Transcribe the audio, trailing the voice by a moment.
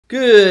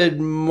Good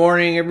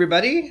morning,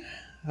 everybody.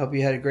 Hope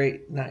you had a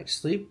great night's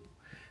sleep.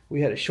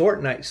 We had a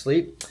short night's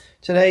sleep.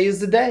 Today is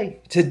the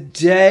day.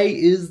 Today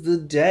is the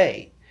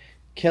day.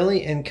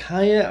 Kelly and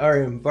Kaya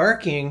are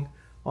embarking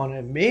on an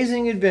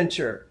amazing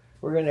adventure.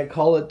 We're going to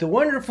call it the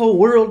Wonderful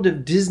World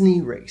of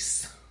Disney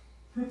Race.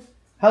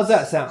 How's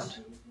that sound?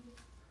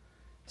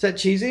 Is that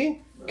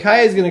cheesy?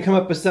 Kaya's going to come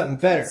up with something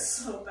better. That's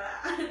so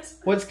bad.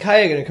 What's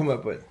Kaya going to come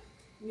up with?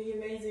 The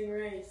Amazing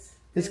Race.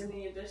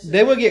 Disney Edition.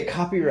 They will get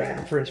copyright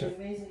infringement.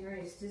 The Amazing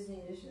Race Disney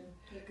Edition.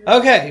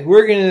 Okay,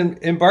 we're going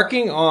to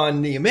embarking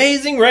on the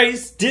Amazing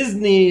Race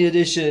Disney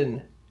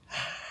Edition.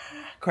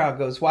 Crowd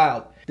goes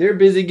wild. They're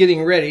busy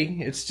getting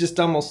ready. It's just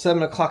almost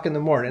 7 o'clock in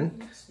the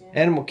morning.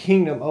 Animal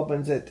Kingdom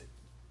opens at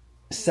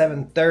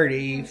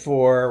 7:30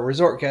 for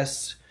resort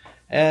guests.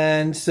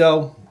 And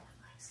so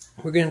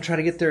we're going to try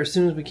to get there as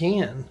soon as we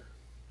can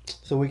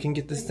so we can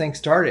get this thing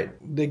started.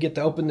 They get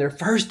to open their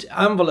first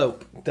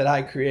envelope that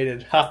I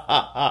created. Ha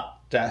ha ha.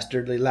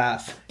 Dastardly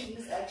laugh.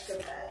 He's extra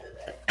bad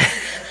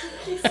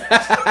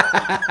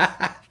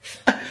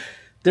today.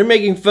 They're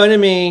making fun of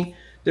me.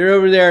 They're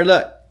over there.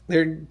 Look,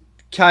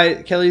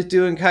 Kelly's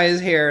doing Kaya's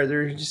hair.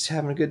 They're just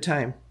having a good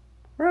time.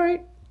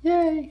 Right?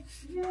 Yay.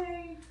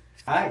 Yay.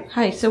 Hi.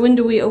 Hi, so when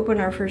do we open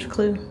our first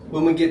clue?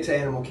 When we get to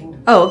Animal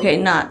Kingdom. Oh, okay,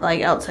 not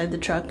like outside the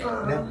truck.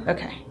 No.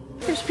 Okay.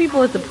 There's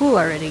people at the pool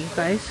already, you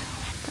guys.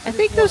 I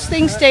think those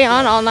things stay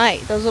on all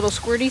night, those little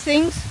squirty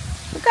things.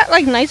 We've got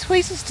like nice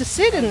places to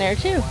sit in there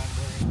too.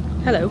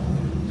 Hello.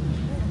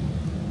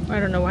 I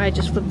don't know why I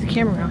just flipped the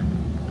camera on.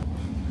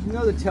 You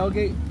know the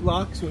tailgate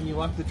locks when you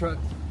lock the truck?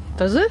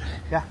 Does it?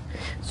 Yeah.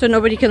 So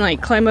nobody can like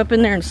climb up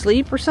in there and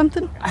sleep or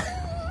something?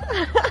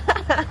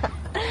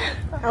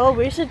 Oh,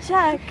 we should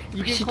check.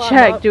 We should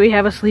check. Do we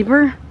have a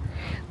sleeper?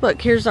 Look,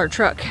 here's our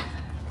truck.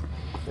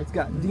 It's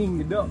got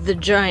dinged up. The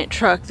giant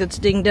truck that's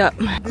dinged up.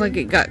 Looks like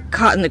it got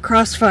caught in the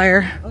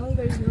crossfire. Oh,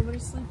 there's nobody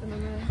sleeping in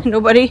there.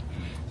 Nobody?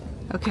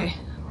 Okay,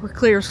 we're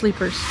clear of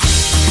sleepers.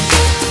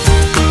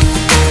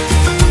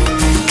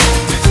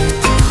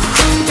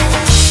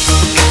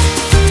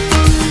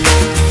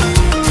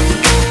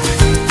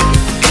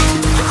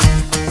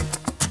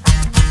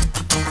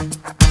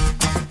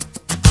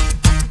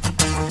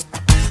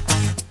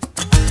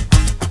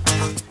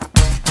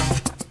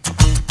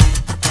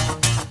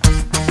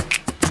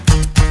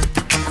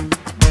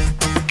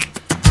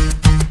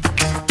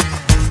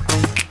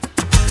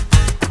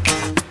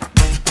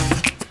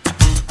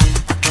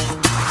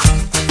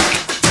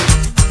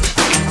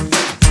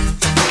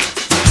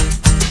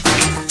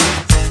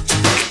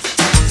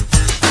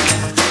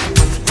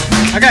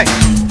 Okay,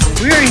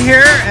 we are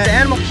here at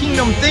Animal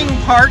Kingdom Theme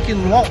Park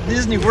in Walt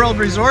Disney World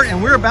Resort,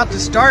 and we're about to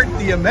start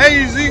the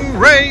Amazing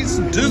Race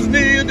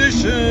Disney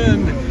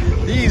Edition.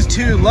 These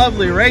two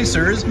lovely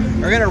racers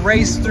are going to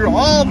race through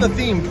all the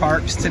theme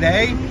parks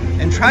today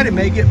and try to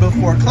make it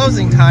before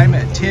closing time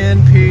at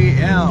 10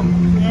 p.m.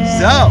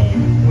 So,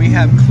 we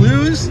have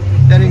clues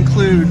that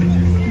include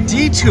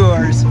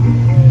detours,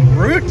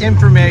 route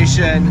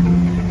information,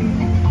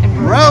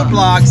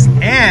 roadblocks,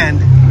 and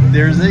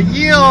there's a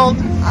yield.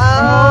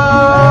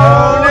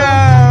 Oh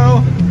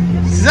no!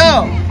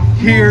 So,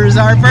 here's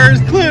our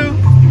first clue.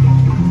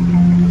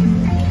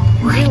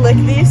 You lick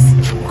these?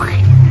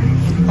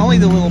 Only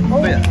the little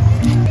bit.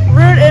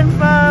 Route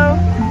info.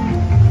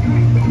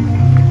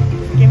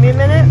 Give me a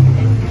minute.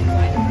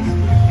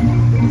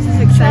 This is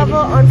exciting. Travel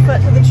on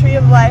foot to the Tree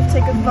of Life.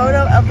 Take a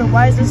photo of the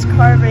wisest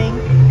carving.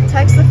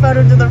 Text the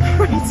photo to the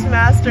race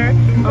master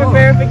for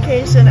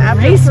verification.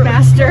 After Race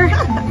master?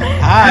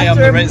 Hi, I'm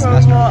after the race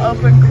approval,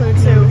 master. open clue 2.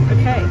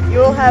 Okay. You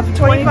will have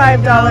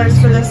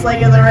 $25 for this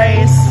leg of the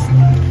race.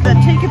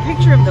 Take a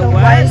picture of the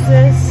what?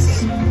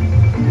 Wisest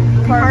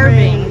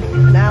carving.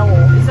 An owl.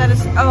 Is that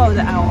oh,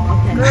 the owl.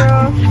 Okay.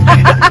 Girl.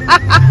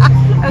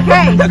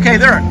 Okay. Okay,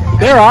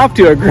 they're off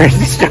to a great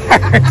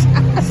start.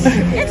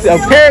 So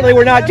apparently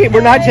we're not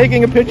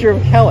taking a picture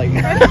of Kelly.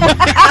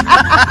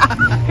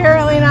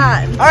 Apparently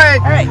not. All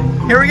right,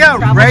 here we go.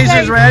 Travel Racers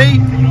safe. ready?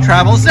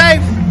 Travel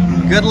safe.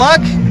 Good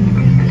luck.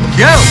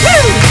 Go.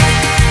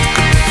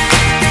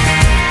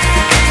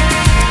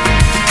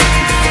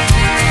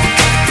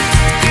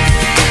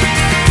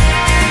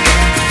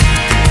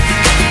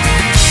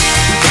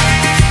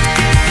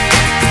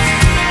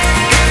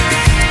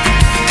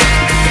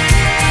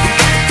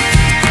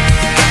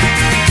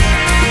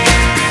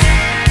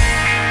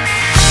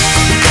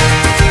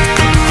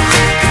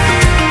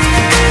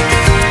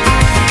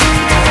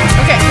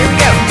 Okay, here we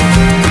go.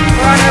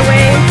 We're on our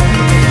way to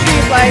the Tree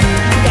of Life.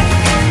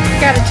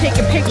 Got to take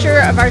a picture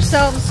of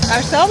ourselves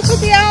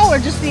with the owl or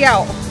just the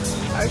owl?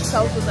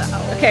 Ourselves with the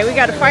owl. Okay, we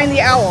got to find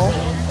the owl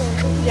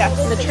Yes.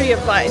 in the Tree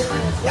of Life.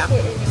 Yeah.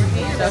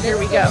 So here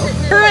we go.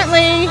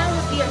 Currently,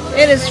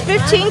 it is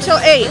 15 till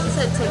 8.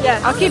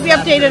 Yes. I'll keep you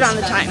updated on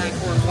the time.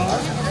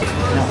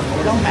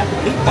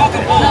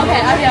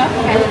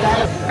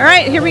 All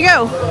right, here we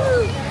go.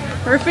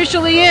 We're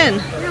officially in.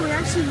 Yeah, we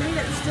actually made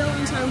it still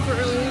in time for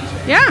early entry.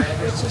 Yeah.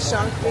 Which just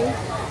shocked me.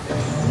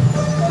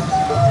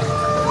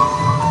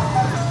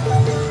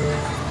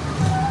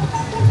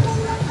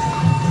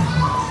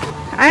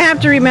 I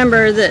have to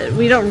remember that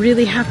we don't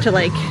really have to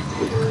like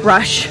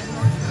rush.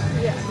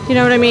 You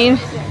know what I mean?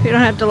 We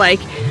don't have to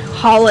like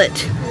haul it.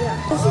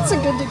 Yeah. If it's a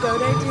good to go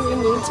day, do we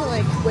need to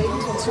like wait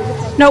until 2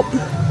 o'clock? Nope.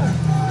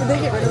 Did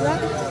they get rid of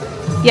that?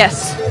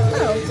 Yes.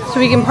 Oh. So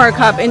we can park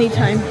hop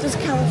anytime. Just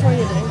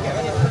California didn't get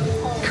rid of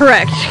that.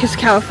 Correct, because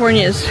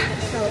California is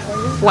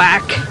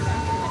whack.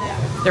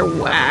 They're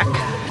whack.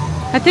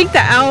 I think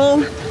the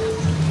owl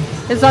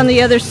is on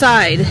the other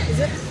side. Is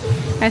it?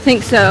 I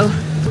think so.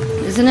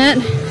 Isn't it?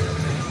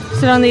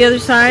 Is it on the other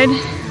side?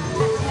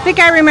 I think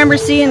I remember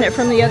seeing it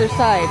from the other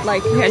side,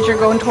 like as you're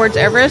going towards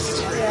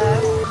Everest. Yeah.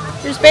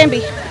 There's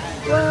Bambi.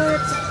 What?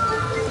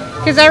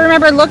 Because I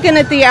remember looking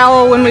at the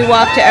owl when we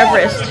walked to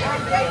Everest.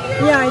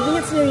 Yeah, I think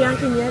it's near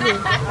Yak and Yeti.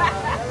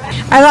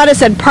 I thought it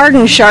said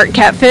pardon shark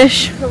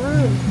catfish.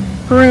 Haroon.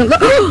 Haroon.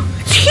 Look,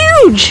 it's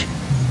huge!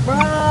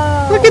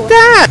 Wow. Look at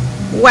that!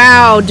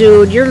 Wow,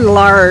 dude, you're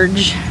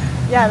large.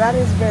 Yeah, that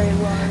is very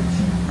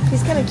large.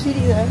 He's kind of cutie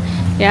though.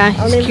 Yeah,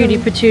 he's cutie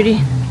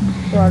patootie.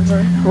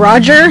 Roger.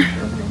 Roger?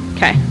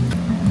 Okay.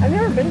 I've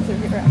never been through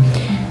here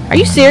actually. Are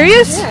you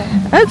serious?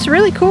 Yeah. That's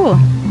really cool.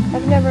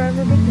 I've never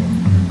ever been here.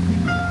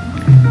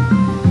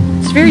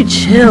 It's very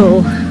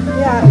chill.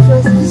 Yeah,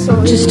 it feels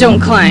so Just easy. don't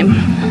climb.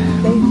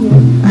 Thank you.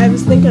 I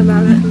was thinking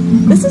about it.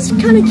 This is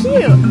kind of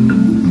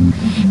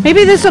cute.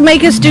 Maybe this will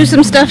make us do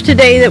some stuff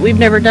today that we've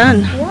never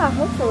done. Yeah,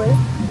 hopefully.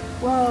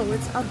 Whoa,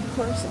 it's up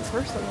close and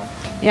personal.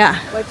 Yeah,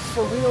 Like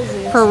for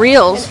realsies. for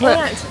reals. An Look.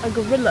 ant, a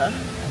gorilla,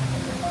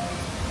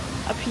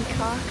 a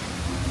peacock,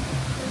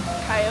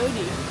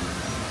 coyote,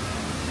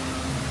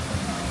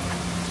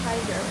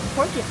 tiger,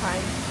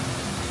 porcupine,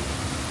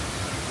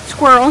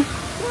 Squirrel.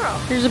 squirrel,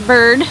 There's a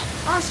bird.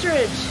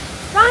 ostrich,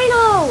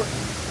 rhino!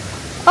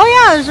 Oh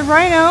yeah, there's a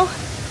rhino.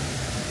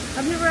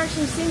 I've never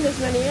actually seen this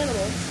many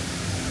animals.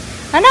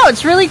 I know,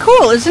 it's really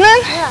cool, isn't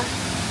it? Yeah.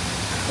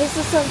 This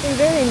is something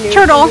very new.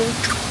 Turtle. for me.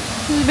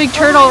 There's a big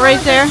turtle Oh, right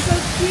there. that's so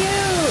cute.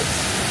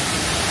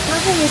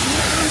 That thing is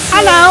massive.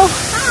 Hello.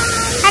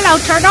 Hello,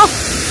 turtle.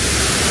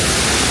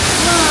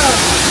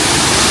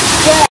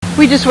 Whoa.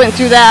 We just went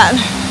through that.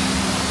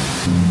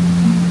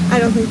 I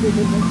don't think we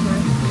did this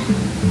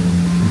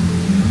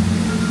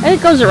right.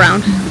 It goes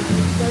around.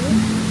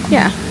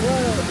 Yeah.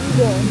 Whoa,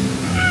 eagle.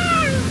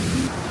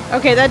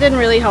 Okay, that didn't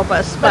really help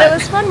us. But it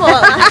was fun while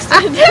it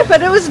lasted.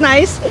 But it was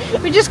nice.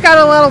 We just got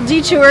a little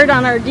detoured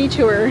on our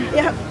detour.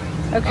 Yep.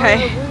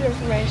 Okay. All the route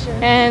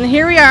information. And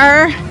here we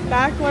are.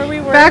 Back where we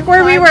were. Back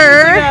where we 5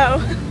 years were.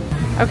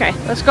 ago. Okay,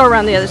 let's go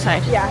around the other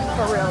side. Yeah,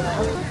 for real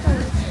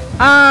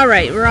now. All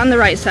right, we're on the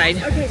right side.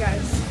 Okay,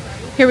 guys.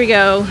 Here we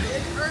go.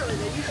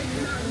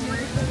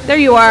 There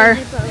you are.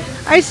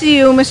 I see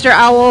you, Mr.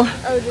 Owl.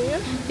 Oh, do you?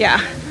 Yeah,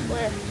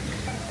 Where?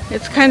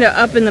 it's kind of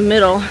up in the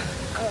middle.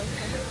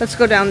 Let's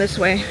go down this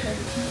way.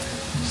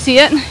 See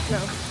it?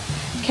 No.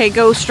 Okay,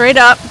 go straight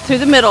up through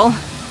the middle.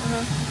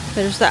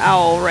 There's the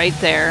owl right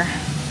there.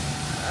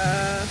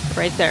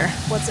 Right there.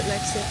 What's it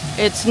next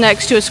to? It's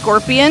next to a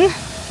scorpion.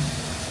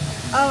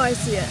 Oh, I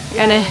see it.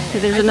 Yeah, And yeah, a- yeah.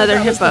 there's I thought another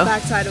that was hippo. the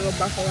backside of a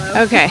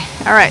buffalo. Okay,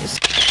 all right.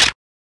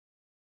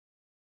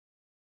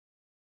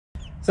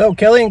 So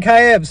Kelly and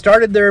Kaya have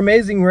started their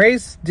amazing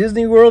race,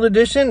 Disney World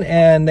Edition,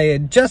 and they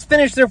had just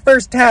finished their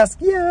first task.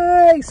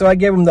 Yay! So I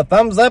gave them the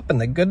thumbs up and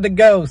the good to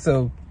go.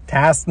 So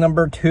task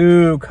number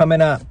 2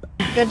 coming up.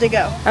 Good to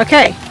go.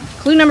 Okay,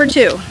 clue number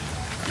 2.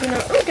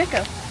 Oh,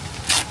 gecko.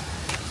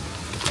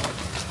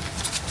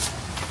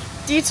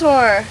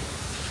 Detour.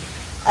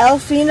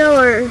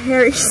 Elfino or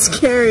Harry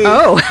Scary?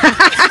 Oh,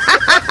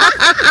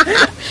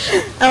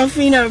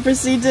 Elfino,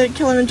 proceed to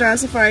Kilimanjaro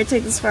Safari,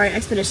 take the safari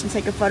expedition,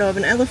 take a photo of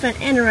an elephant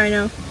and a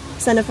rhino,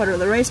 send a photo of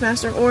the race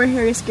master, or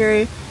Harry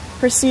Scary,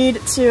 proceed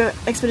to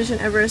Expedition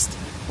Everest,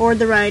 board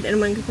the ride, and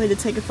when completed,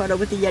 take a pphoto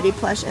with the Yeti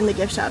plush in the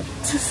gift shop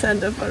to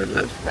send a photo to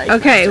the race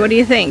okay, master. what do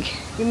you think?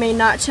 You may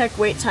not check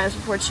wait times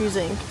before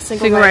choosing.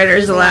 Single rider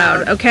is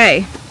allowed. Okay.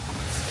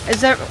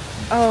 Is that,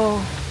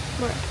 oh,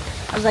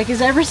 I was like,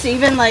 is Everest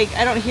even, like,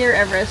 I don't hear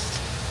Everest.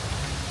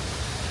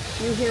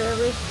 You hear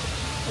Everest?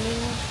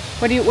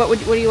 What do you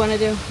want to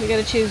do? We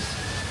gotta choose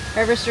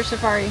Everest or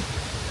Safari.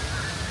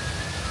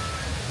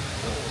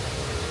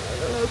 I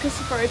don't know, because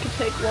Safari could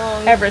take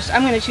long. Everest.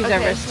 I'm gonna choose Okay,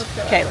 Everest. let's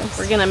go Okay, Everest.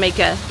 we're gonna make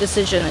a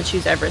decision and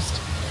choose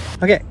Everest.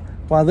 Okay,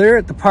 while they're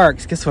at the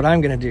parks, guess what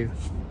I'm gonna do?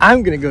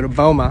 I'm gonna go to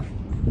Boma.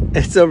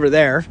 It's over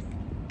there,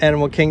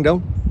 Animal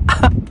Kingdom.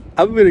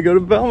 I'm gonna go to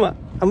Boma.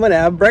 I'm gonna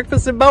have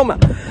breakfast at Boma,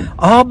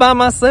 all by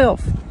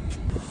myself.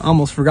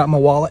 Almost forgot my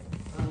wallet.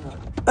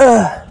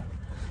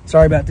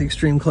 Sorry about the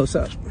extreme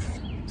close-up.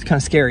 It's kind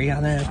of scary, I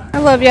know. I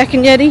love Yak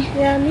and Yeti.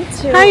 Yeah, me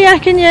too. Hi,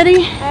 Yak and Yeti.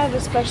 I have a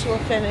special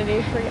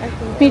affinity for Yak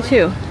and Yeti. Me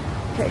too.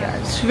 Okay,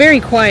 guys. It's very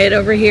quiet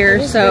over here,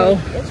 It's so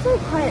very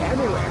quiet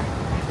everywhere.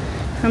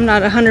 I'm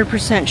not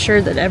 100%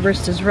 sure that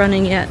Everest is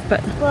running yet,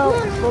 but Well,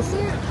 we'll see.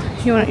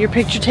 you want your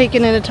picture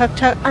taken in a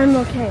tuk-tuk? I'm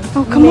okay.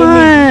 Oh, come Maybe.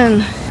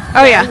 on.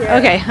 Oh, yeah. Yeah.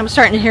 Okay, I'm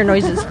starting to hear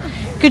noises.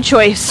 Good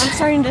choice. I'm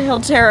starting to feel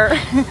terror.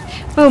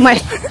 Oh, my.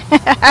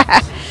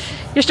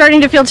 You're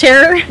starting to feel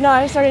terror? No,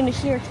 I'm starting to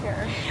hear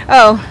terror.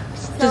 Oh.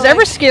 Does like-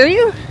 Everest scare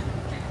you?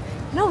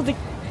 No, the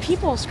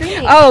people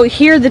screaming. Oh,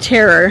 hear the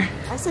terror.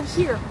 I said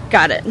here.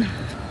 Got it.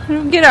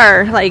 Get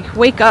our, like,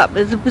 wake up.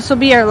 This will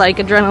be our, like,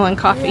 adrenaline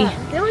coffee.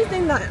 Yeah. The only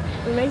thing that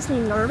makes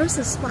me nervous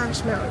is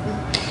Splash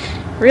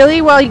Mountain.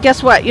 Really? Well,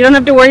 guess what? You don't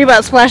have to worry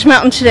about Splash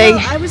Mountain today.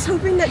 Well, I was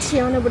hoping that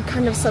Tiana would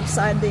kind of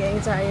subside the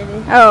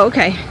anxiety. Oh,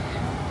 okay.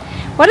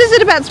 What is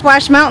it about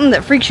Splash Mountain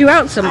that freaks you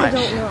out so much?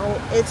 I don't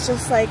know. It's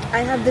just like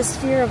I have this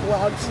fear of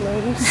log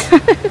flumes.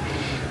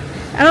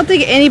 I don't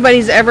think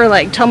anybody's ever,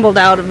 like, tumbled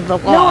out of the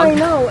log. No, I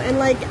know. And,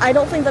 like, I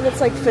don't think that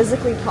it's, like,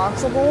 physically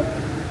possible.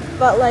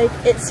 But, like,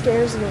 it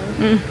scares me.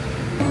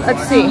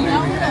 Let's see.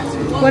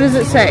 What does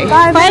it say?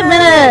 5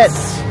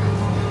 minutes.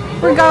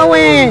 We're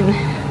going.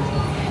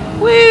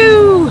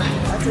 Woo!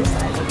 That's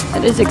exciting.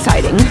 That is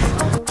exciting.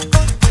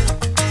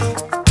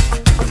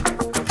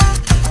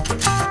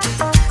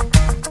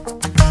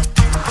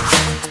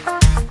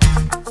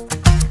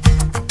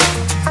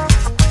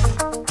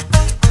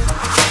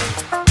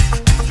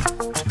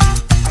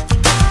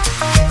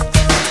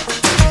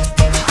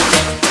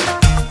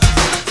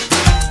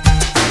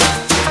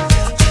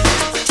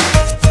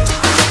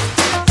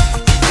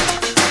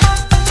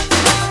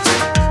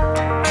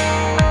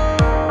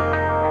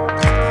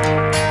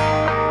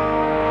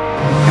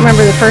 I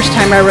remember the first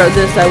time I rode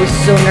this, I was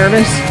so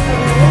nervous.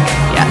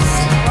 Yes.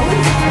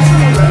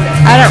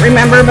 I don't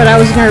remember, but I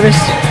was nervous.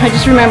 I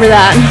just remember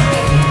that.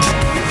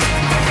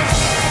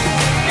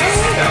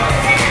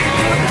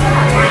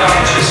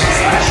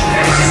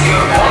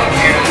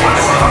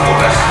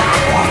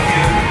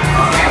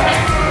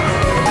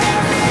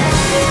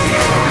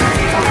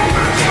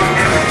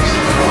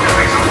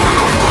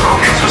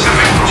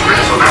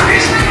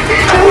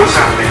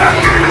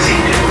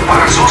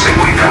 Para su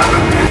seguridad.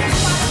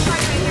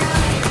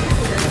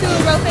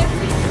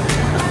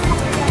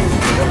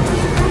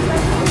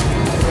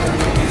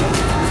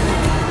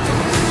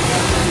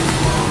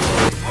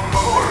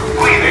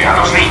 Cuide a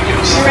los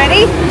niños. You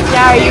ready?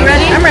 Yeah, are you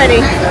ready? I'm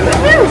ready.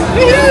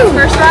 Woo-hoo!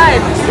 First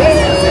ride.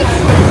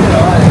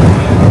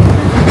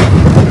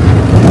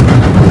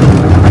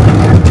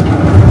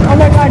 Oh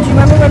my god, do you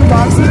remember when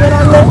Roxy went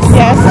on this?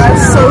 Yes.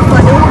 That's so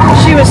funny.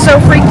 She was so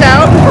freaked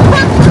out.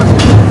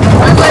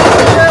 I'm like,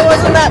 sure it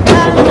wasn't that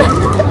bad.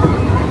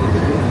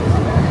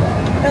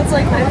 That's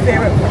like my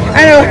favorite part.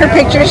 I know her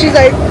picture. She's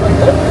like,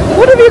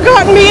 "What have you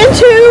gotten me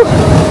into?"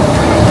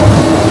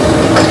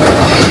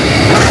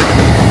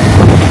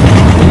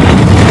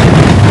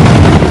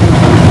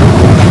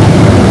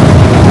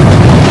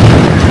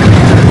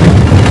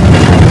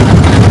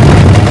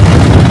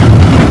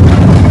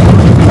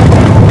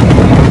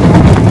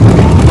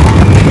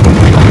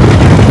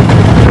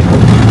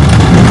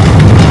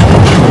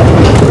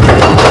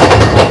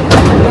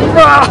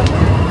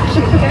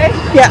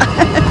 Yeah.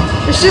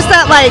 It's just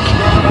that, like,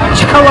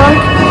 chunk.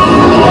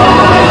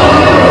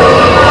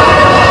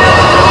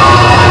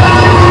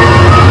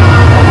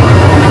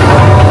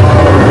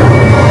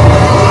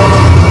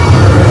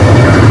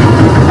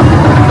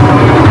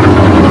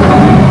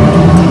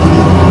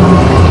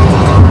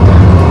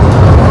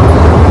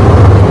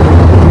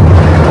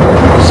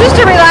 It's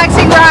just a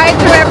relaxing ride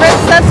through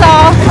Everest, that's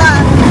all.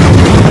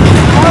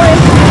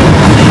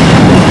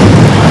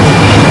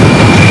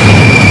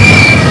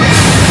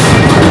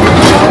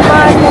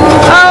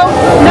 Oh,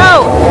 no,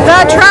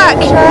 the truck.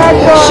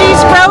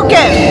 She's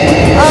broken.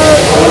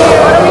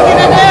 What are we going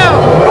to do?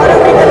 What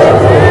are we going to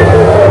do?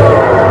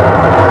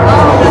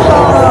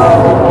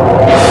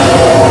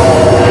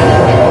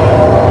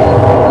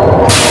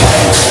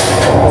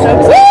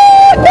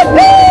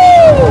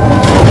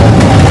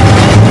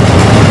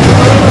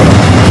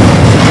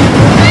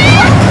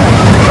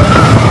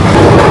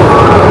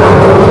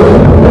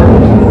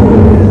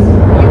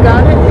 You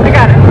got it? I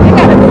got it. I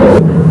got it.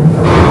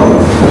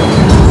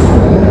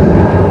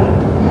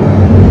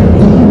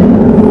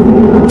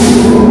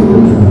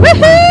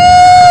 Woohoo!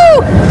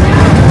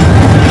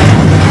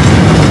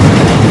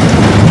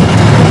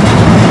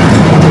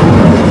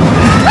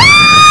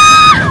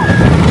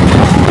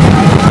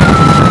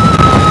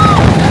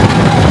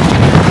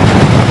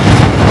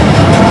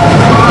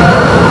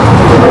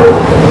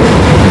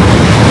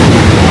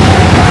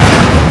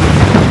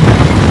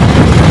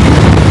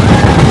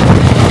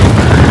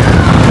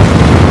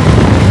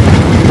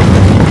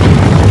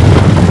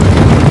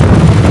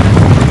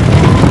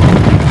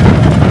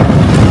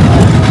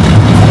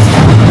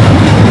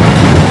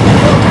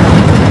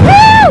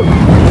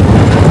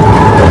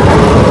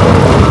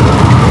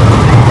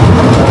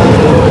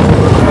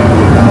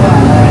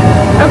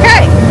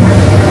 Okay.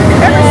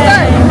 That's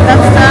done.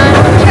 That's done.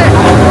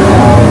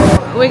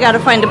 Okay. We gotta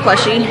find a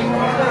plushie.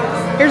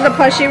 Here's a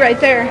plushie right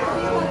there.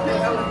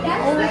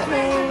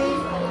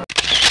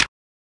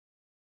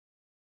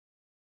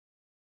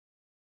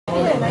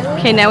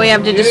 Okay, now we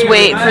have to just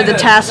wait for the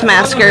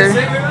Taskmaster.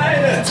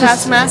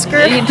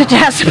 Taskmaster? The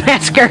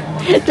Taskmaster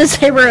to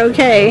say we're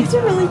okay. These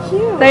are really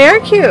cute. They are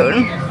cute.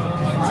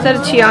 Is that a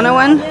Tiana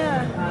one?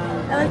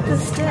 Yeah. I like the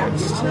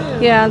stitch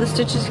too. Yeah, the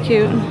stitch is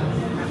cute.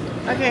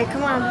 Okay,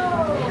 come on.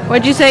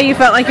 What'd you say? You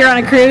felt like you're on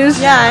a cruise?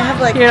 Yeah, I have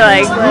like You're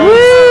like, sea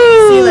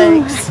woo!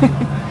 legs.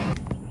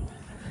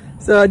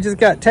 So I just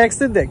got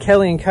texted that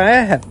Kelly and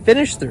Kaya have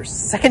finished their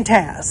second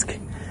task.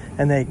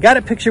 And they got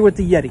a picture with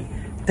the Yeti.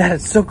 That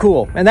is so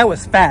cool. And that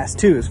was fast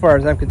too, as far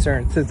as I'm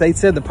concerned, since they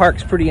said the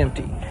park's pretty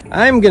empty.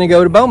 I'm gonna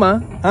go to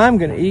Boma. I'm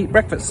gonna eat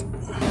breakfast.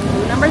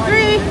 Number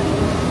 3.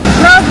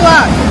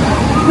 Roadblock.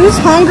 Who's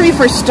hungry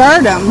for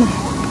stardom?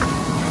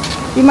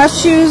 You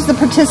must choose the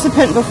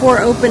participant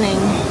before opening.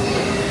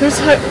 Who's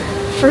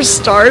for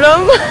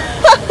stardom?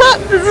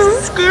 This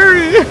is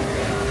scary.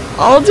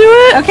 I'll do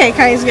it. Okay,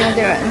 Kaya's gonna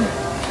do it.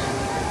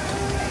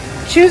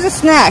 Choose a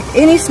snack,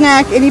 any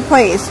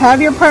place.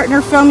 Have your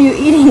partner film you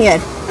eating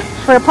it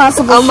for a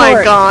possible Oh my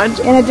short God.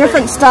 in a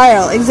different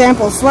style.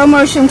 Example, slow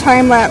motion,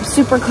 time lapse,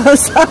 super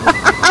close up,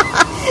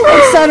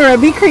 etc.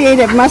 Be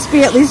creative. Must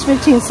be at least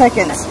 15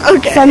 seconds.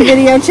 Okay. Send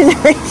video to the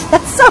race.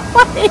 That's so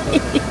funny.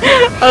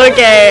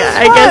 Okay,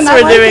 I guess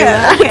we're like doing it.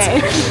 that. Okay.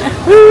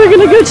 We're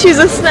gonna go choose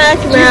a snack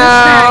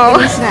now.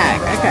 Choose a snack.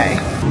 Okay.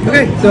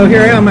 Okay, so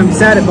here I am. I'm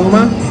sat at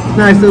Boma.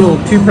 Nice little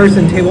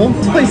 2-person table.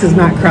 This place is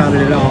not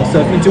crowded at all.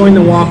 So if you join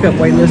the walk-up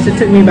wait list, it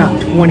took me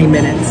about 20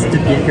 minutes to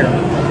get here.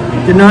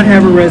 Did not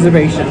have a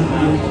reservation.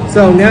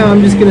 So now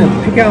I'm just gonna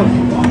pick out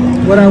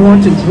what I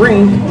want to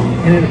drink,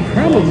 and it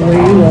probably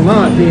will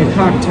not be a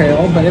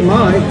cocktail, but it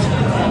might.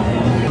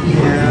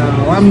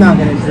 No, I'm not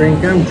gonna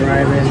drink. I'm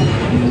driving.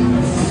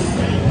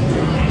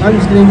 I'm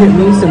just gonna get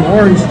me some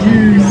orange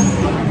juice.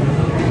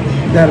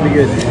 That'll be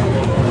good.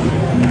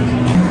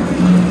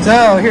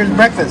 So here's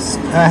breakfast.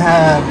 I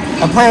have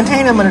a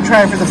plantain I'm going to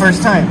try for the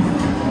first time.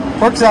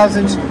 Pork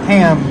sausage,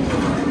 ham.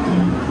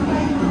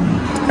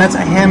 That's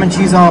a ham and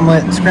cheese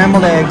omelet,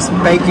 scrambled eggs,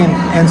 bacon,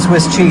 and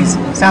Swiss cheese.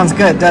 Sounds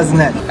good,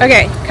 doesn't it?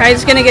 Okay,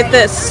 Kaya's gonna get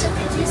this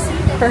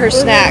for her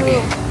snack.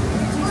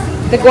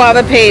 The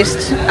guava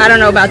paste. I don't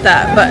know about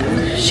that, but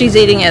she's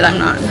eating it. I'm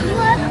not.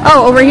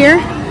 Oh, over here?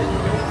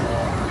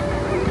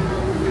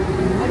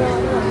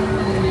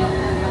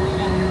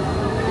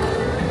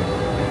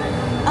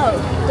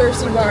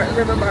 Thirsty Bar,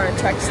 River Bar, and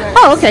Trek Snacks.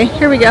 Oh, okay.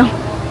 Here we go.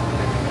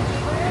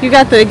 You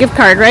got the gift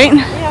card, right?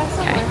 Yeah,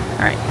 Okay.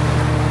 All right.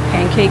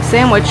 Pancake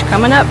sandwich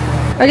coming up.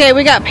 Okay,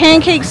 we got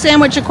pancake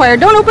sandwich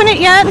acquired. Don't open it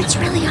yet. It's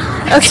really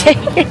hot. Okay.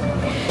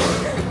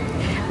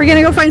 We're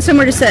gonna go find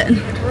somewhere to sit.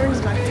 Where's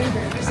my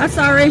favorite? I'm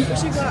sorry. We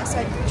should go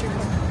outside Creature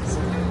Comforts.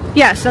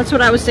 Yes, that's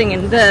what I was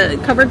thinking. The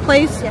covered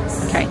place?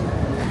 Yes. Okay.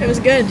 It was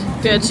good.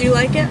 Did you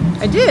like it?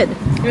 I did.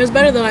 It was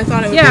better than I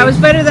thought it would be. Yeah, it was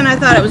better than I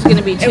thought it was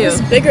gonna be too. It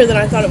was bigger than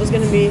I thought it was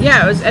going to be.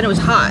 Yeah, it was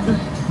hot.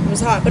 It was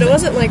hot, but it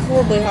wasn't like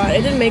horribly hot.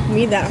 It didn't make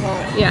me that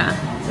hot. Yeah,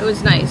 it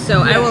was nice.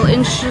 So I will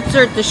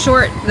insert the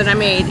short that I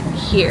made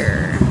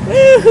here.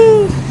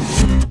 Woohoo!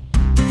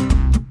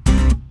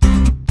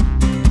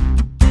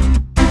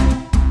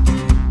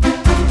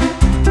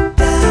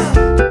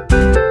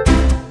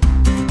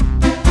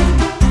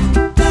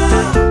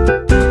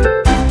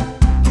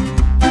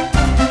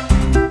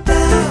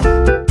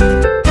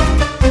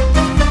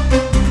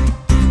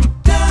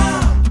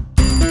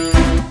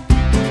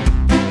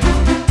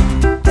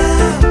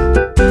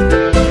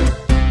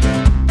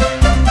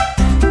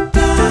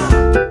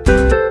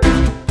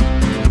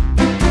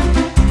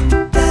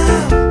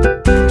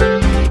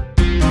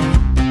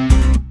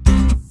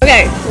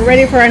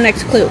 Ready for our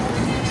next clue.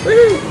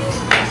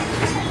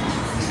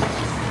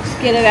 Let's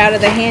get it out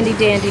of the handy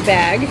dandy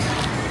bag.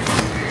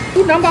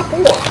 Ooh, number 4.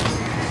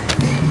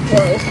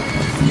 Whoa.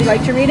 Would you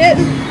like to read it?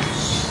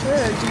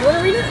 Sure. Do you want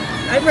to read it?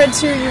 I've read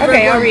 2. You've Okay,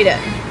 read I'll 1. read it.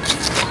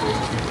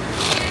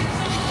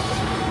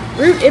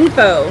 Route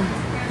info.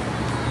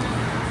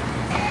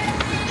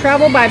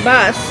 Travel by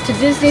bus to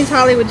Disney's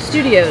Hollywood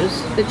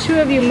Studios. The 2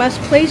 of you must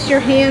place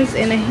your hands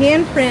in a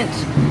handprint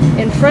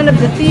in front of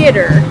the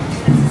theater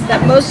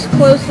that most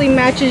closely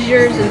matches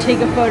yours and take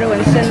a photo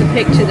and send the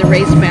pic to the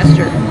race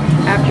master.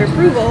 After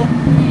approval,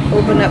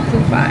 open up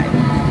clue 5.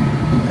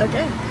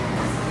 Okay.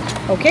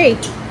 Okay,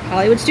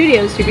 Hollywood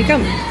Studios, here we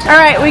come. All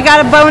right, we got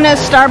a bonus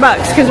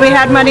Starbucks because we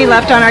had money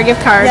left on our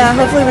gift card. Yeah,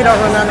 hopefully we don't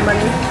run out of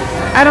money.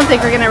 I don't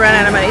think we're gonna run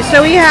out of money.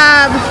 So we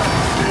have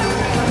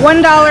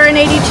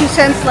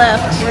 $1.82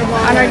 left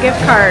on our gift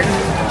card.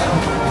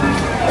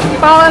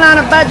 Falling on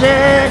a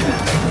budget.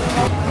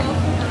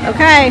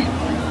 Okay.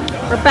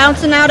 We're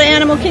bouncing out of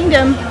Animal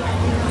Kingdom.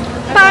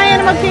 Bye,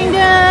 Animal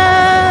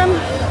Kingdom!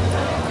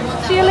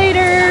 See you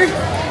later!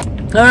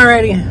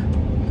 Alrighty.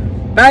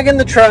 Back in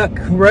the truck,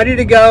 ready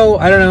to go.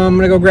 I don't know, I'm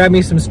gonna go grab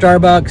me some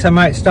Starbucks. I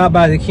might stop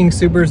by the King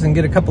Soopers and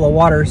get a couple of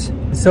waters.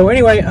 So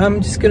anyway,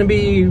 I'm just gonna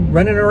be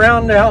running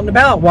around out and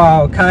about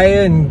while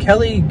Kaya and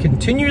Kelly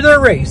continue their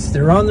race.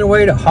 They're on their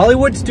way to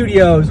Hollywood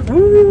Studios.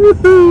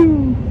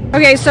 Woohoo!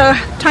 Okay, so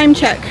time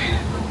check.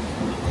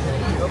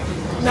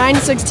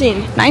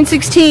 9:16.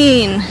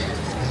 9:16.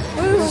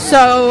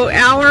 So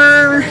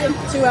hour...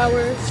 2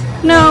 hours.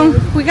 No,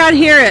 we got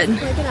here at...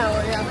 Like an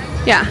hour,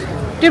 yeah. Yeah.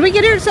 Did we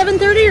get here at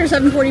 7:30 or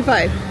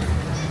 7:45?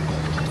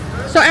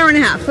 So hour and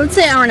a half. Let's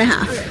say hour and a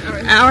half.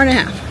 Hour and a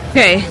half.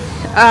 Okay.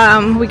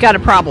 We got a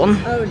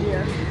problem. Oh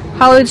dear.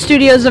 Hollywood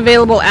Studios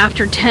available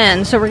after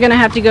 10, so we're gonna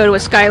have to go to a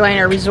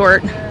Skyliner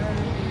resort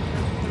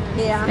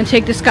Yeah. and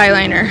take the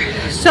Skyliner.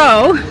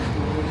 So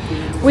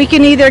we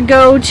can either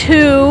go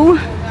to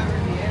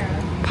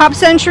Pop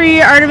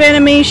Century, Art of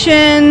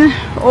Animation,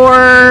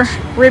 or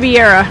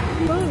Riviera?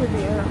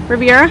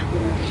 Riviera?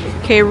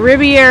 Okay,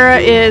 Riviera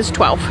is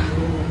 12.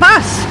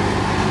 Bus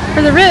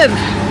for the Riv.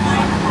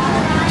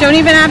 Don't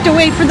even have to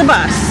wait for the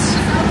bus.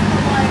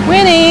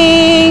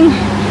 Winning!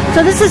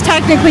 So this is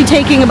technically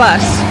taking a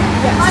bus.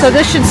 Yes. So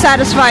this should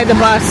satisfy the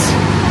bus.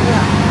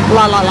 Yeah.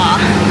 La la la.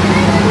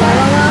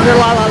 The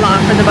la la la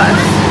for the bus.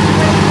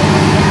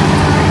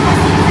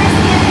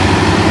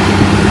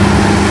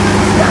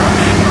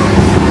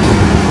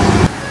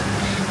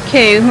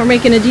 Okay, we're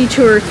making a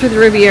detour through the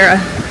Riviera.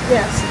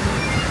 Yes.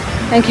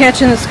 And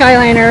catching the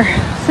Skyliner,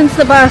 since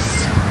the bus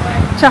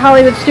to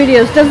Hollywood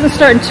Studios doesn't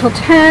start until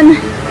 10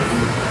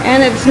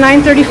 and it's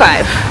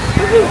 9:35.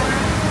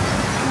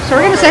 So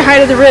we're gonna say hi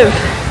to the Riv.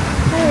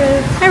 Hi,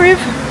 Riv. Hi, Riv.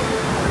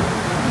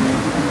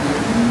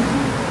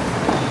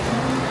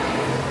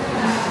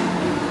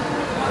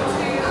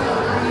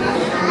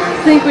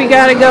 I think we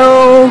gotta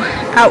go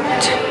out.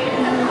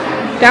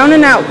 Down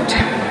and out.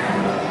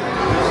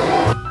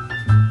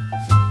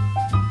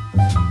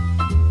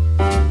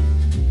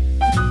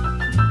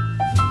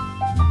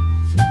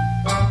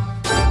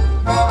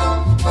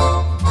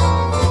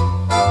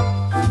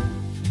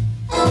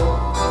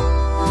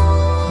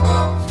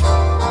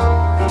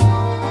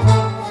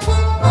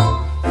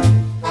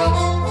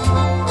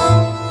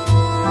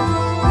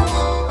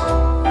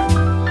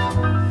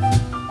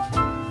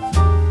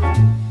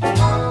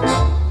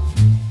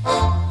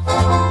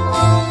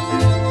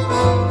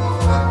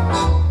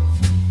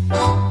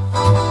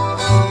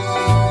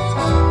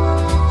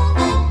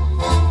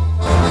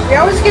 We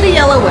always get a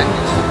yellow one.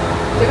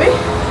 Do we?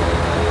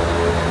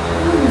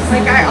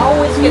 Like I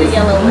always get a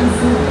yellow one.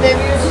 Maybe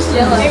it's just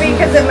yellow. Maybe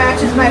because it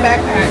matches my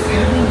backpack.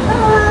 Here we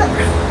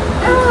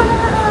go.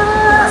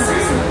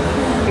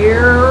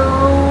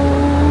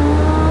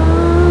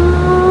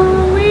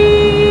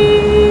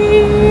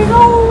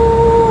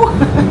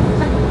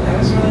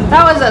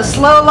 That was a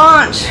slow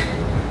launch.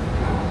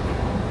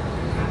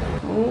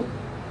 Oh,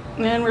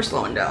 and we're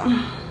slowing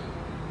down.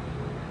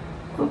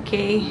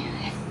 Okay.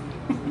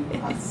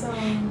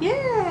 Awesome.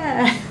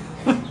 Yeah.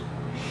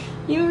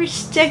 You were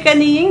stuck on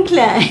the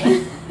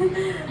incline.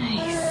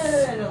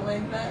 Nice. I don't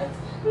like that.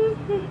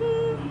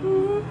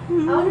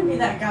 I want to be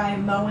that guy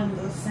mowing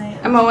the sand.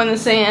 I'm mowing the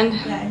sand.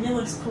 Yeah, he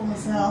looks cool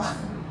as hell.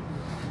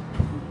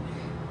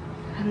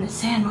 I'm the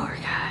sand mower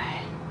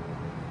guy.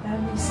 That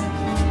would be so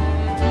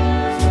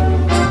cute.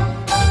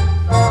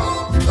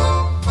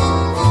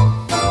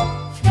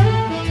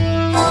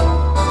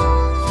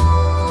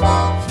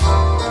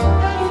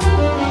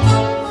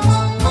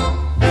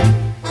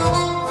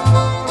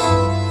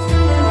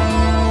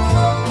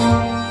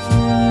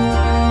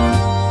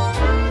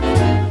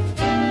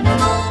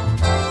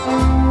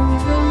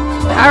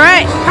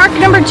 Alright, park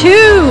number 2.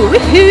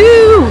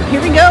 Woohoo!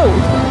 Here we go.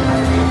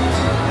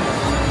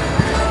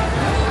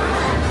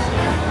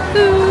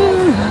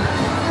 Ooh.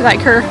 You like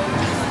her?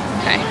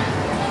 Okay.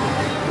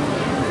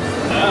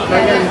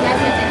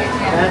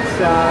 That's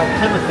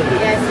Timothy.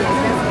 Yes.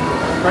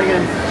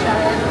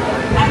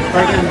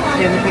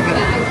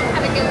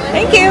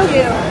 Thank you.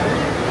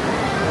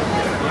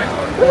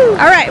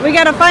 Alright, we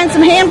gotta find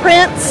some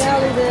handprints. Yeah,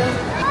 we do.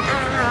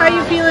 How are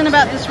you feeling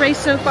about this race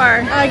so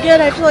far?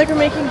 Good. I feel like we're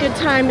making good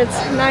time. It's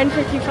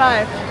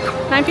 9:55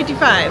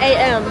 9:55.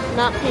 a.m.,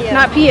 not p.m.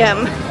 Not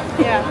PM.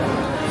 Yeah.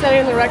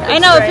 Setting the record. I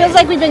know, it straight. feels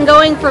like we've been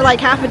going for like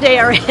half a day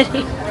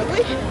already.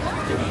 Really?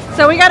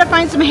 So we gotta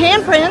find some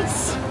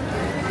handprints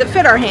that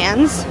fit our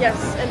hands Yes,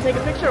 and take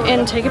a picture with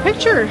and them. take a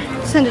picture.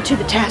 Send it to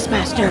the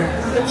Taskmaster.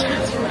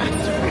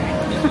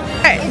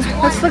 Alright,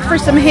 let's look for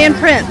some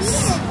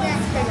handprints.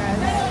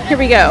 Here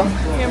we go.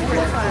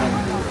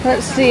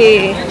 Let's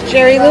see.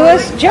 Jerry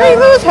Lewis. Jerry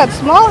Lewis had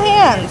small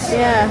hands.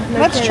 Yeah. no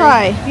Let's kidding.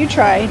 try. You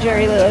try,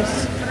 Jerry Lewis.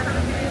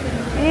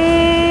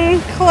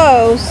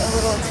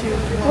 Close.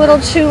 A little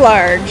too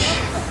large.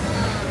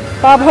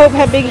 Bob Hope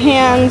had big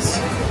hands.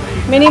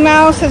 Minnie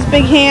Mouse has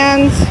big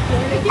hands.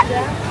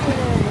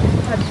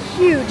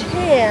 Huge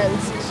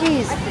hands.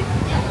 Jeez.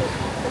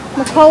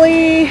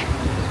 Macaulay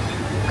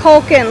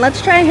Culkin.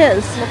 Let's try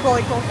his.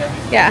 Macaulay Culkin.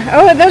 Yeah.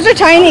 Oh, those are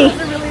tiny.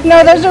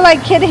 No, those are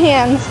like kid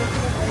hands.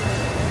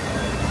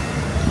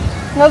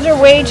 Those are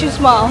way too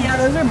small. Yeah,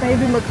 those are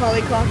baby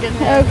Macaulay Culkin.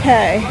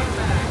 Okay.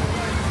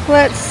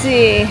 Let's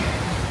see.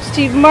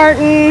 Steve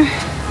Martin.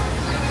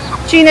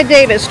 Gina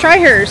Davis. Try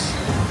hers.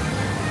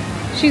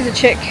 She's a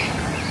chick.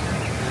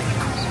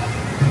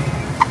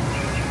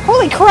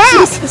 Holy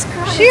crap! Jesus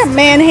Christ. She had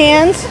man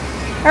hands.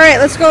 Alright,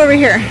 let's go over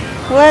here.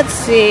 Let's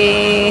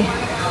see.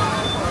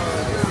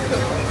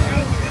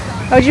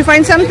 Oh, did you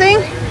find something?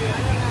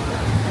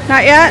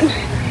 Not yet?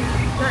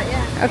 Not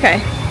yet.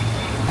 Okay.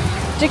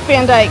 Dick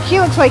Van Dyke. He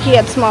looks like he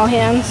had small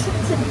hands.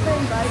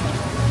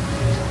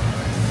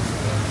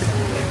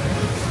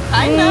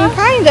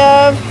 Kind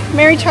of.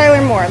 Mary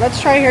Tyler Moore. Let's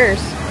try hers.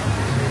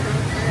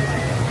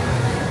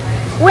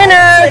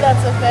 Winner!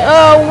 That's a fit.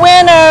 Oh,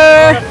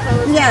 winner!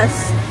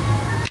 Yes.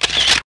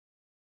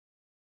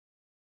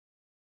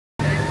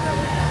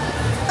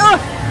 Oh,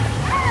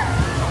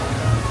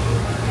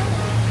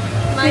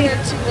 Mine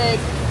are too big.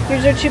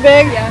 too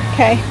big? Yeah.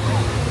 Okay.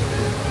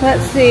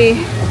 Let's see.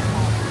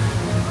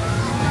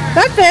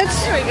 That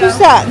fits. There we go. Who's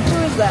that?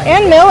 Who is that?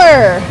 Ann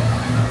Miller.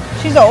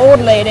 She's an old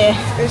lady.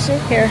 Is she?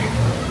 Here.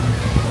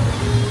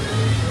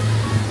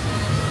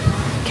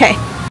 Okay.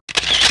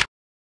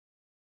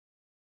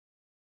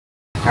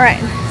 All right.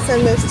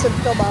 Send this to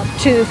Phil Bob.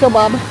 To Phil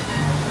Bob.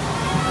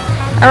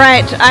 All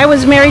right. I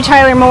was Mary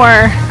Tyler Moore.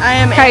 I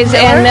am Guys,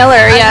 Ann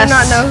Miller. Yes. I do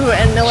not know who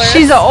Ann Miller is.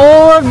 She's an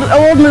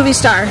old movie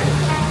star.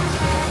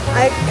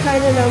 I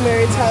kind of know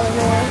Mary Tyler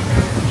Moore.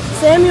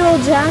 Samuel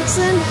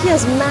Jackson. He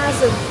has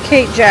massive.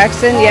 Kate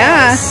Jackson.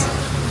 Yeah. balls.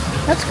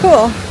 That's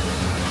cool.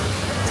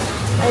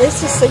 At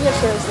least his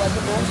signature is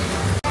legible.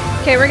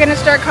 Okay, we're gonna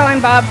start calling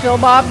Bob Phil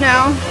Bob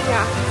now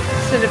Yeah.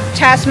 instead of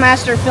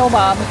Taskmaster Phil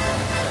Bob.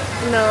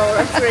 No,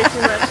 that's way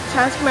too much.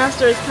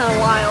 Taskmaster is kind of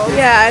wild.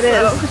 Yeah, it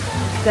so. is.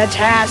 The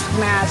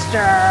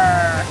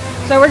Taskmaster.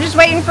 So we're just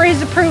waiting for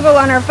his approval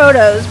on our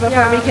photos before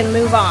Yeah. we can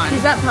move on.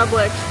 He's at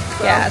Publix.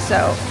 So. Yeah,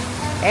 so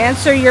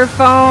answer your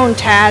phone,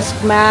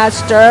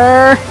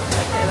 Taskmaster.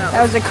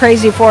 That was a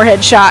crazy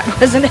forehead shot,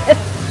 wasn't it?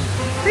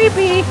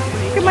 Creepy.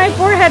 Look at my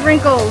forehead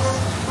wrinkles.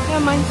 Yeah,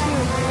 mine too.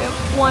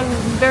 One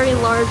very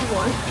large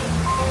one.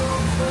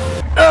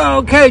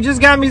 Okay,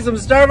 just got me some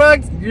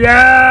Starbucks.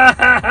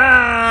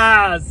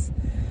 Yes!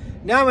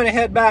 Now I'm gonna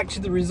head back to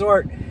the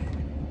resort.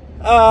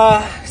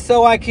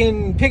 So I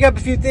can pick up a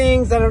few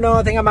things. I don't know,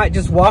 I think I might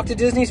just walk to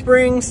Disney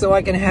Springs so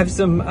I can have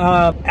some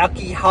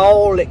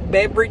alcoholic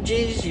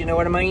beverages, you know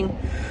what I mean?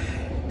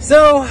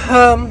 So,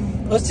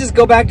 let's just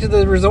go back to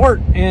the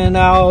resort and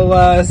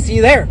I'll see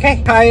you there.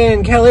 Okay, Kaya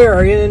and Kelly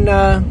are in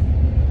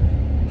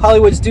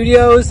Hollywood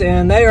Studios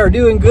and they are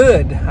doing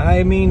good.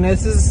 I mean,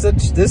 this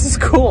is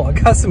cool. I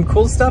got some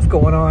cool stuff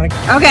going on.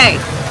 Okay,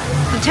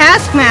 the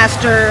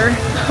Taskmaster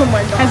Oh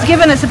my god. has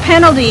given us a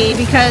penalty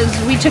because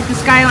we took the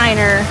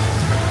Skyliner.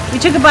 We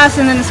took a bus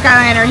and then the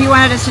Skyliner. He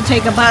wanted us to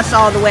take a bus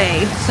all the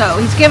way. So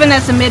he's given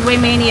us a Midway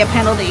Mania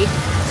penalty.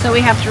 So we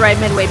have to ride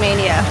Midway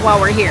Mania while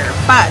we're here.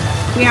 But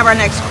we have our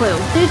next clue.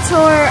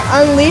 Detour,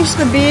 Unleash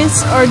the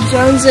Beast, or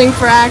Jonesing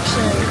for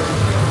Action.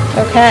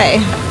 Okay.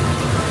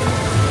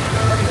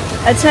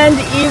 Attend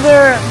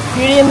either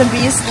Beauty and the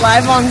Beast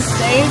live on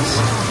stage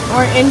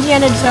or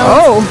Indiana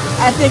Jones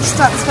Epic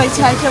Stunt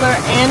Spectacular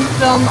and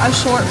film a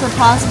short for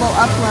possible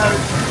upload.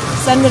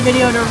 Send the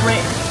video to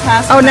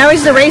Taskmaster. Oh, now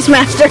he's the race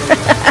master.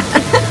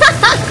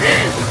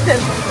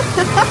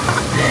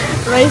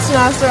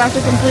 Racemaster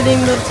after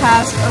completing the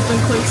task, open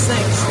quick 6.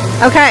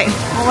 Okay.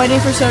 While waiting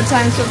for show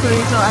times, so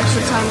including till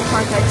extra time to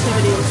park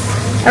activities.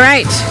 All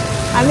right.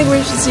 I think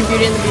we should see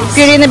Beauty and the Beast.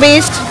 Beauty and the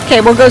Beast.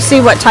 Okay, we'll go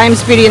see what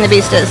times Beauty and the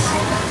Beast is.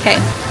 Okay.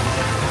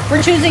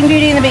 We're choosing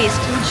Beauty and the Beast.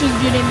 We choose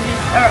Beauty and the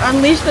Beast. Or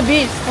Unleash the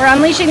Beast. We're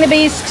unleashing the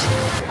beast.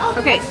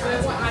 Okay,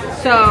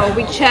 so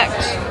we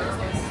checked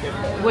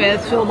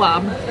with Phil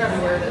Bob,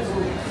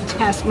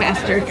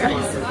 Taskmaster,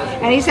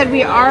 and he said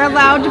we are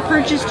allowed to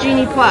purchase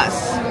Genie Plus.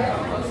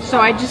 So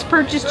I just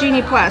purchased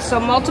Genie Plus. So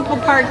multiple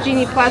part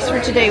Genie Plus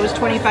for today was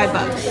 25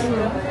 bucks.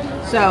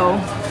 So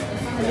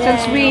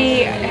since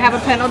we have a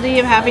penalty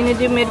of having to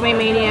do Midway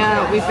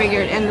Mania, we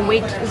figured, and the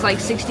wait is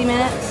like 60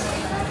 minutes,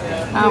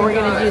 we're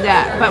gonna do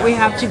that. But we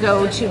have to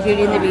go to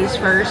Beauty and the Beast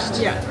first.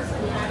 Yeah.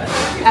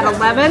 At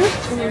 11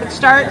 it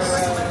starts,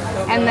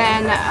 and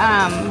then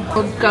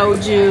we'll go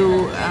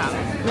do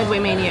Midway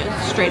Mania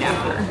straight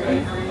after.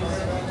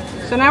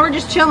 So now we're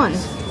just chilling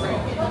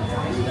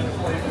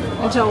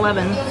until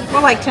 11.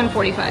 Well, like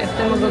 10:45.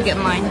 Then we'll go get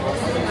in line.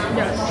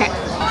 Okay.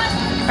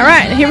 All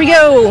right, here we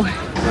go.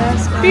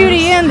 Yes,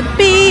 Beauty and the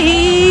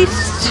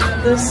Beast.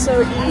 this is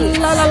so deep.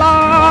 La la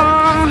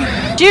la.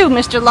 You,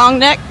 Mr.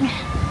 Longneck.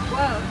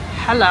 Whoa.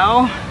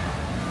 Hello.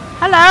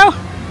 Hello.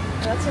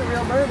 That's a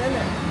real bird, isn't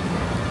it?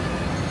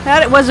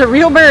 That it was a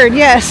real bird,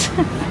 yes.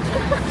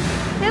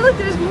 Hey, look,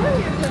 there's more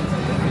here.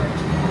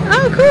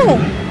 Oh, cool.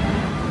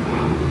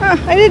 Huh,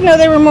 I didn't know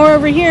there were more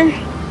over here.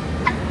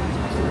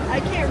 I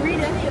can't read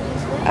any of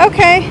these words.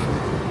 Okay.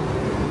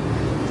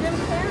 Jim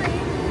Carrey.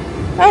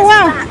 Oh,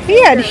 wow.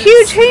 He had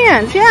huge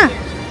hands, yeah.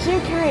 Jim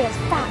Carrey has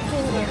fat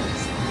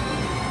fingers.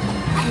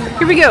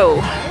 Here we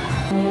go.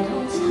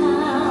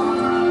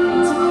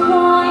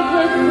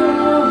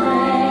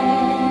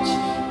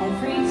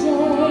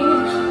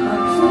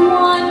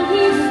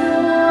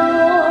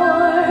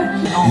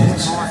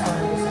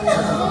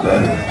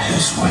 Better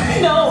this way.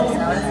 No!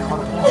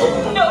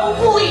 No,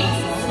 please!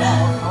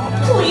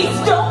 Please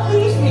don't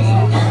leave me!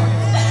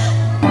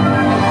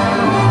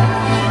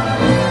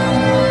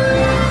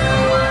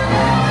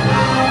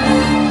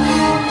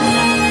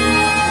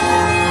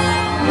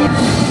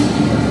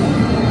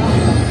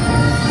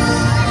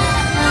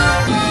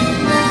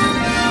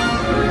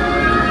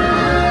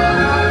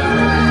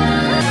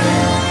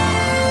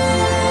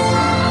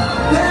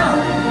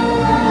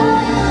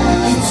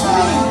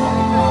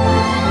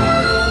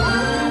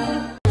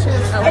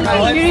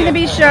 Beauty and the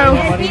Beast show.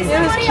 It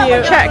was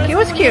cute. Check. It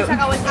was cute.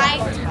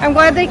 I'm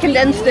glad they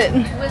condensed it.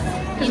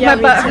 Because my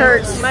butt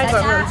hurts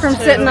from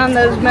sitting on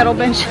those metal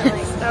benches.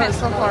 That was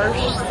so harsh.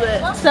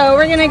 So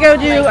we're going to go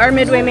do our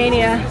Midway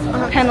Mania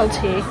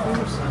penalty.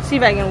 See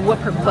if I can whip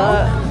her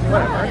butt.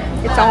 Whatever.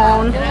 It's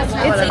on.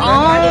 It's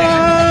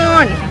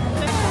on.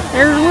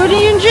 There's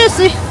Woody and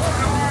Jesse.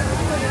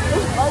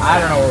 I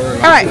don't know where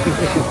we're All right,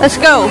 let's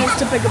go. He needs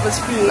to pick up his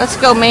feet. Let's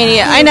go,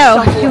 Mania. I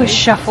know. He was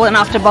shuffling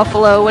off to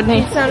Buffalo, wouldn't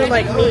he? It sounded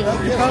like me. You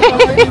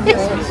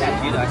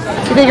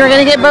think we're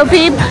gonna get Bo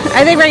Peep?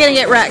 I think we're gonna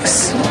get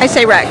Rex. I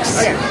say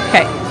Rex.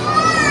 Okay.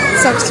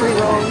 Sucks to be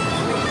wrong.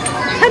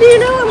 How do you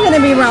know I'm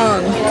gonna be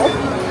wrong?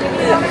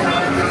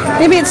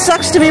 Maybe it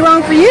sucks to be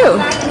wrong for you.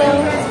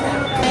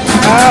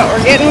 Oh,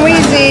 we're getting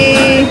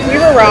wheezy. We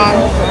were wrong.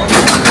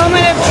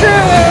 Moment of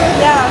truth.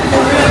 Yeah.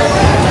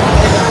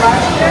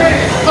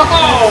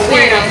 Oh,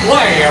 way to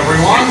play,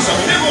 everyone.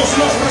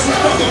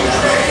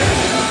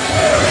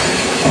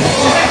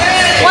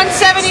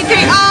 173.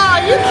 Oh,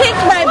 you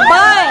kicked my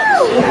butt.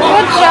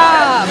 Good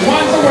job.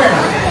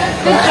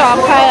 Good job,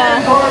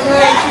 Kaya.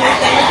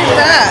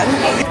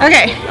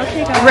 Okay.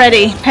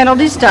 Ready.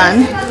 Penalty's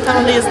done.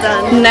 Penalty is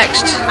done.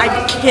 Next. I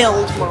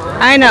killed Mom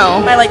I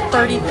know. by like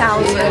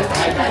 30,000.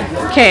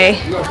 Okay.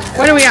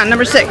 What are we on?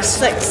 Number 6.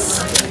 6.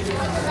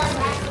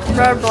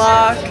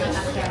 Roadblock.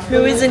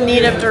 Who is in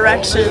need of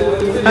direction?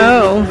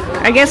 Oh,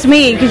 I guess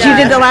me, because you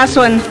did the last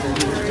one.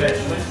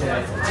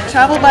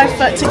 Travel by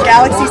foot to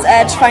Galaxy's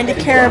Edge. Find a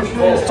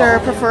character,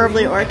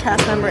 preferably, or a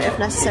cast member if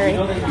necessary.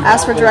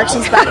 Ask for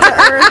directions back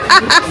to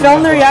Earth.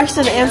 Film the reaction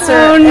and answer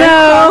Oh, if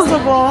no.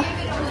 possible.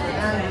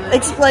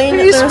 Explain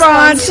the Respond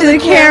response to the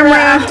camera.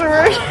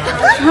 afterward.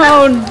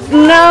 Oh,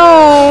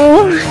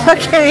 no.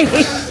 Okay.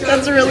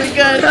 That's really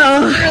good.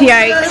 Oh,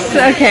 yikes.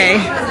 Okay.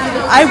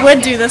 I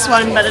would do this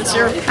one, but it's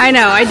your I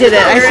know, I did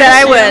it. I said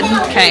I would.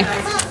 Okay.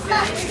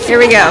 Here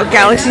we go.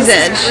 Galaxy's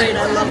Edge. great.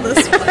 I love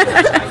this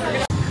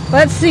one.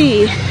 Let's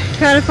see.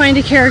 Gotta find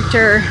a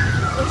character.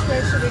 Which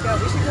way should we go?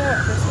 We should go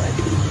this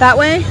way. That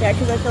way? Yeah,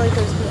 because I feel like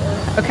there's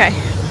more. Okay.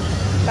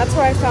 That's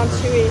where I found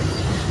Chewie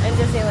in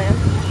Disneyland.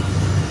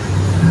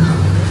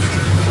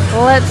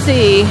 Well, let's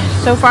see.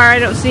 So far, I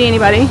don't see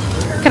anybody.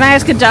 Can I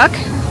ask a duck?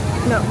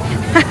 No.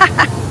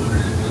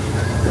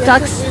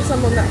 Ducks.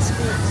 Someone that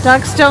speaks.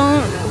 Ducks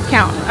don't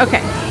count.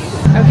 Okay.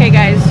 Okay,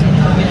 guys.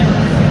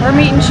 We're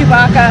meeting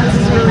Chewbacca. This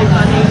is really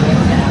funny.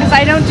 Because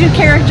I don't do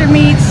character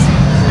meets.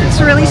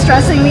 It's really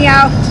stressing me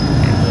out.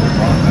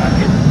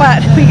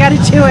 But we gotta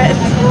do it.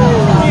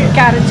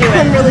 Gotta do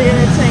I'm it. really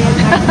entertained.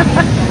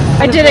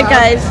 I did it,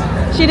 guys.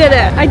 She did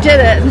it. I did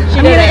it.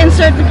 I'm gonna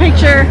insert the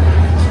picture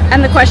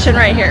and the question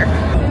right here.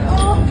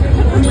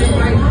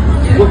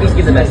 We'll just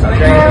give the best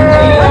option. Okay, I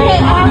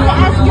have to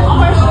ask you a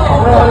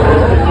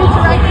question.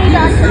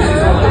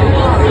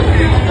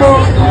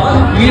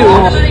 You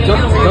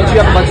don't you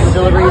have a bunch of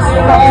deliveries?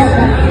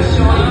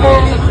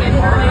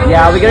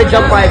 Yeah, we gotta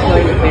jump by a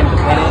killing the Phantom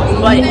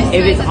Planet. But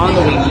if it's on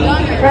the wiki,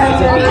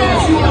 it's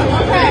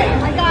a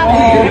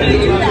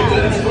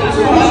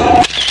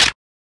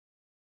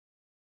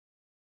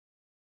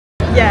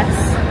Yes.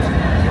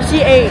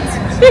 She ate.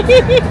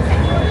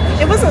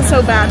 It wasn't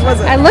so bad, was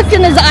it? I looked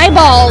in his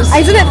eyeballs.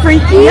 Isn't it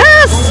freaky?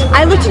 Yes!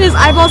 I looked in his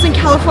eyeballs in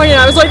California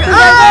and I was like,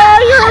 Oh,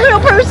 you're a real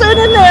person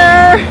in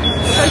there.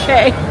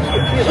 Okay.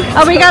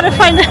 Oh, we gotta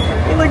find.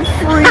 you look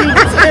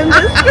freaked in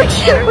this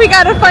picture. We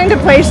gotta find a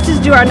place to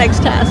do our next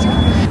task.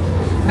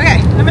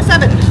 Okay, number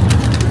 7.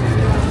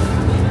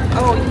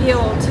 Oh,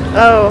 yield.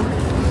 Oh.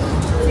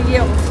 It's a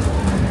yield.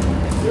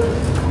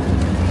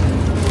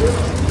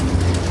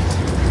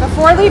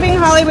 Before leaving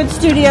Hollywood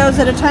Studios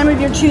at a time of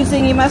your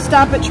choosing, you must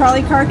stop at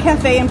Trolley Car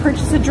Cafe and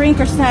purchase a drink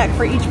or snack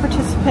for each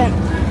participant,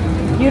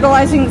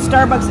 utilizing the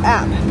Starbucks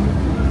app.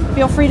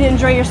 Feel free to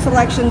enjoy your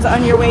selections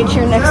on your way to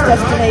your next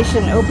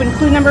destination. Open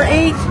clue number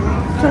 8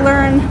 to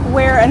learn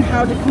where and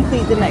how to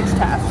complete the next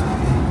task.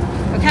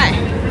 Okay.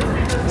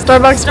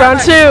 Starbucks round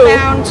 2.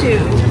 Round 2.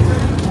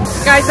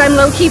 Guys, I'm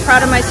low-key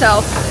proud of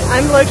myself.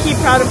 I'm low-key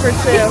proud of her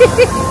too.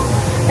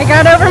 I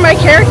got over my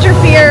character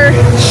fear.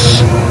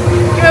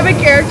 You have a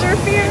character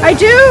fear? I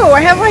do.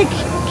 I have like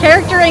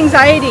character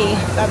anxiety.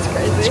 That's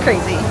crazy. It's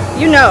crazy.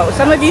 You know.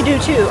 Some of you do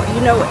too.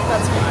 You know it.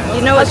 That's wild.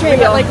 You know it's Okay,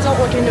 real. but like don't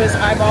look into his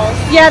eyeballs.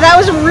 Yeah, that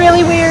was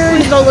really weird.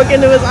 Please don't look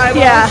into his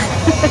eyeballs. Yeah.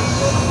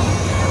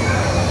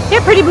 He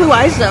had pretty blue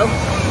eyes though.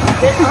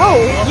 Oh,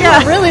 Yeah.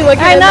 really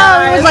looking I in know.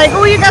 the It was eyes. like,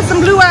 oh, you got some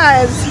blue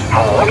eyes.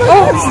 Oh my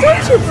god,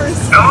 stormtroopers.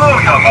 Hello,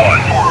 young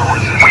one.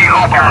 We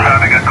hope you're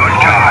having a good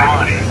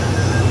time.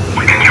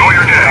 Enjoy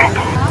your day.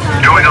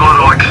 Doing a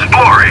little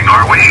exploring,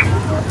 are we?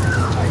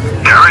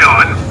 Carry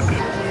on.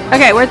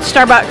 Okay, we're at the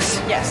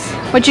Starbucks. Yes.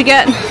 What'd you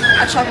get?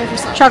 A chocolate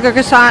croissant. Chocolate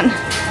croissant.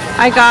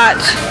 I got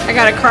a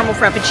caramel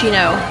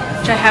frappuccino,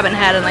 which I haven't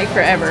had in like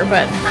forever,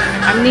 but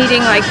I'm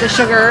needing like the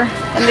sugar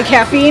and the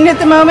caffeine at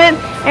the moment,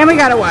 and we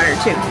got a water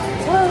too.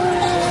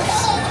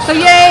 So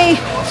yay,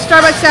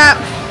 Starbucks app.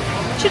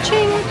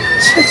 Cha-ching.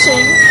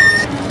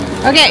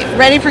 Cha-ching. Okay,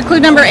 ready for clue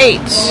number 8.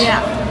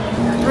 Yeah.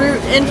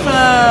 Route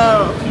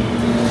info.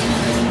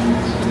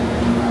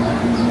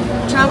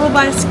 Travel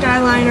by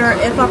Skyliner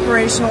if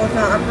operational. If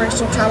not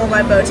operational, travel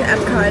by boat to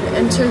Epcot.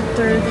 Enter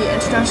through the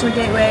International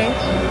Gateway.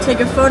 Take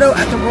a photo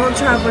at the World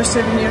Traveler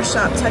Souvenir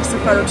Shop. Text the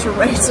photo to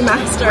Race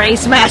Master.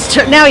 Race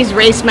Master. Now he's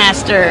Race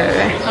Master.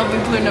 I'll be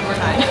clue number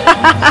 9.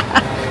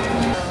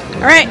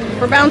 All right,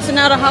 we're bouncing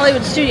out of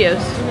Hollywood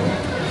Studios.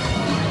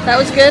 That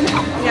was good?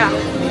 Yeah.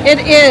 It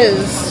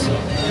is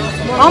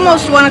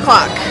almost 1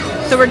 o'clock,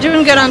 so we're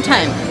doing good on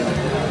time,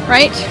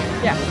 right?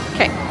 Yeah.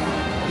 Okay.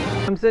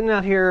 I'm sitting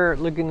out here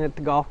looking at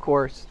the golf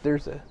course.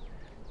 There's a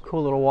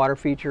cool little water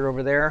feature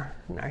over there.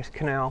 Nice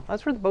canal.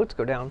 That's where the boats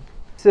go down.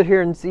 Sit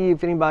here and see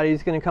if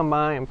anybody's going to come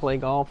by and play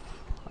golf.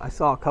 I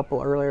saw a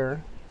couple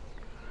earlier.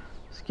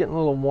 It's getting a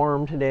little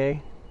warm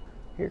today.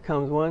 Here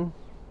comes one.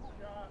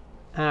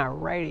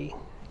 Alrighty.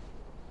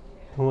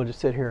 And we'll just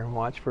sit here and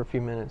watch for a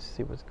few minutes,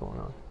 see what's going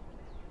on.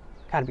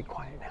 Gotta be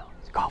quiet now.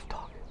 It's golf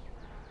talk.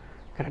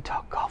 Gotta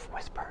talk golf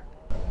whisper.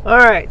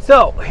 Alright,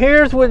 so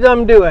here's what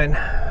I'm doing.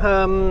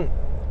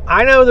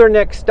 I know their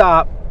next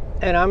stop,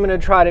 and I'm gonna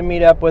try to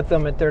meet up with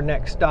them at their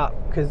next stop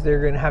because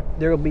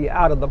they'll be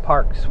out of the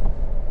parks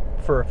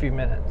for a few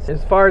minutes.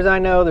 As far as I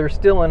know, they're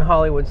still in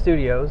Hollywood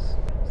Studios,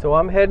 so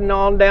I'm heading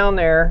on down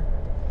there.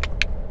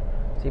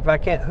 See if I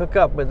can't hook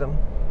up with them.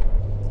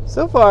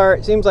 So far,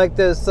 it seems like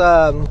this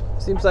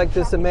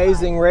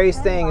Amazing Race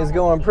thing is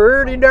going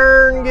pretty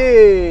darn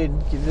good.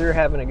 They're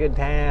having a good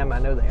time. I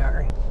know they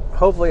are.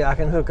 Hopefully, I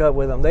can hook up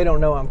with them. They don't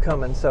know I'm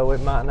coming, so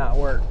it might not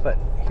work. But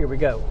here we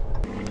go.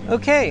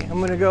 Okay, I'm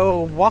gonna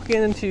go walk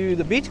into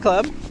the beach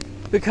club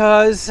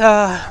because,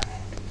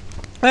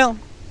 well,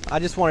 I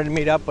just wanted to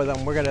meet up with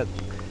them.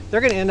 They're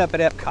gonna end up at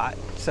Epcot.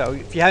 So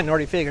if you hadn't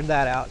already figured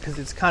that out, because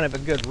it's kind of a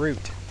good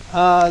route.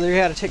 They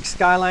had to take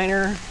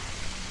Skyliner,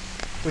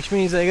 which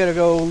means they gotta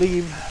go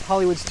leave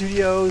Hollywood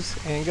Studios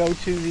and go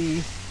to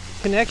the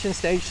connection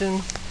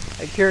station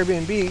at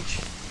Caribbean Beach,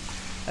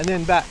 and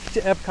then back to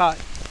Epcot.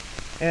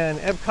 And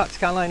Epcot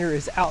Skyliner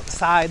is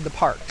outside the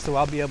park, so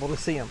I'll be able to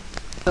see them.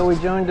 So we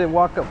joined the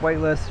walk-up wait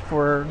list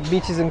for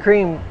Beaches and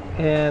Cream,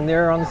 and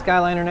they're on the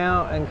Skyliner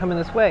now and coming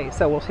this way.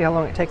 So we'll see how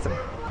long it takes them.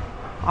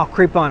 I'll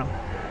creep on them.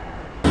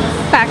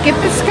 Back at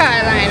the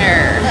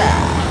Skyliner.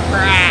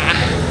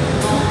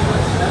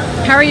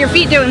 How are your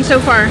feet doing so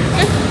far?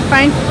 Good.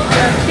 Fine?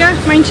 Yeah,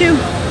 mine too.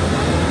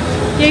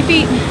 Yay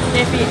feet.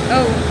 Yay feet.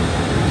 Oh.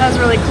 That was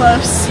really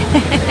close.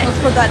 Let's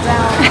put that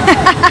down.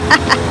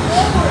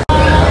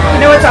 You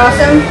know what's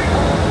awesome?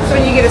 It's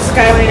when you get a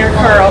Skyliner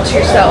car all to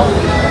yourself.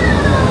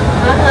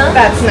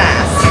 That's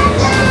nice.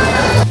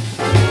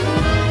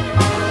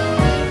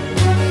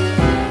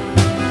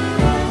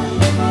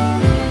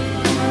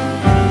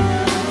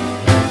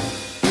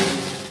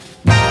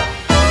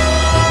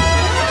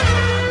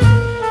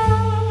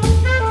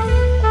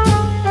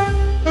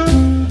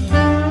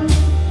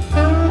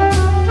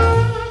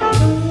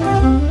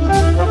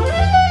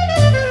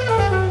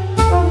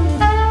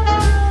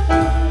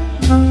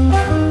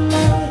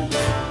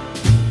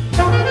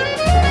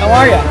 How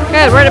are ya?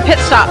 Good, we're at a pit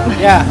stop.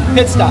 Yeah,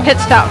 pit stop. Pit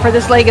stop for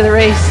this leg of the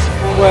race.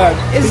 Well,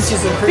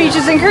 Beaches and Cream.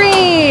 Peaches and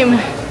Cream!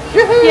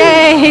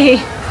 Yay!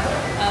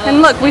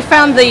 And look, we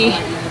found the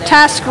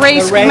Task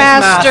Race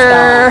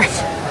Master.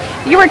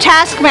 You were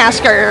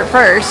Taskmaster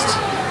first.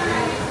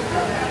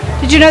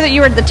 Did you know that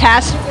you were the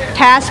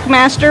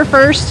Taskmaster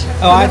first?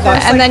 Oh, I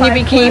thought. And then you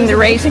became the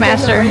Race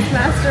Master.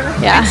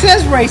 Yeah. It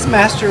says Race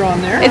Master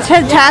on there. It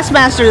said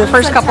Taskmaster the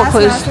first couple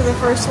clues. After the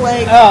first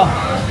leg. Oh,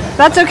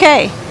 That's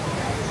okay.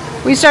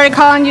 We started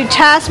calling you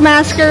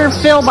Taskmaster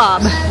Phil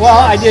Bob. well,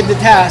 I did the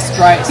task,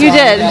 right? So You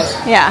did, that's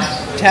yeah.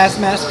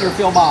 Taskmaster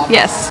Phil Bob.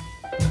 Yes.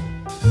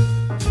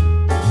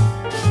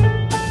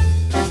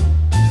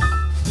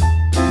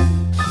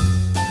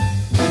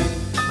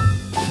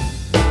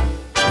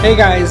 Hey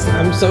guys,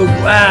 I'm so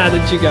glad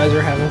that you guys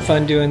are having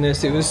fun doing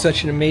this. It was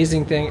such an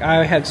amazing thing.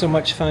 I had so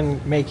much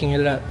fun making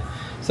it up.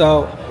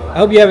 So I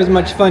hope you have as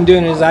much fun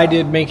doing it as I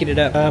did making it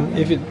up.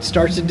 If it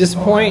starts to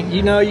disappoint,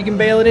 you know you can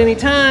bail at any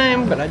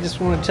time. But I just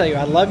want to tell you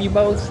I love you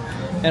both,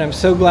 and I'm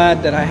so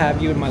glad that I have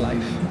you in my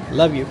life.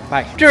 Love you.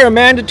 Bye. After a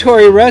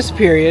mandatory rest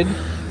period,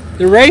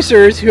 the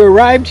racers who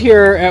arrived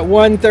here at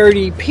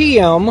 1:30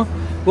 p.m.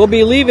 will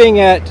be leaving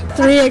at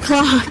 3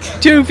 o'clock.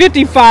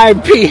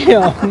 2:55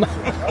 p.m.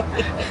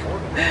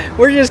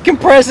 We're just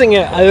compressing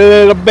it a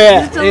little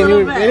bit. Just a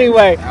little bit.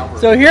 Anyway,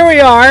 so here we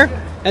are,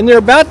 and they're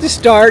about to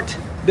start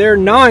their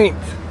 9th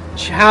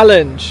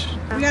challenge.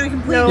 We gotta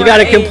complete You got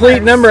to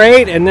complete number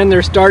 8, and then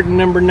they're starting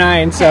number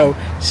 9. So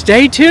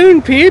stay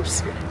tuned,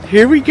 peeps.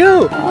 Here we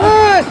go.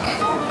 Look!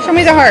 Show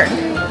me the heart.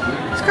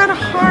 It's got a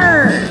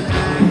heart.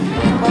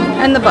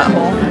 And the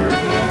butthole.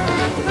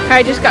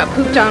 I just got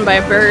pooped on by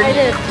a bird. I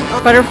did.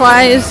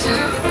 Butterflies.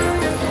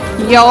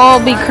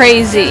 Y'all be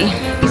crazy.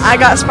 I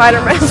got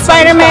Spider-Man.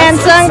 Spider-Man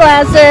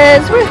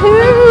sunglasses.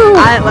 Woohoo!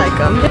 I like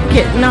them.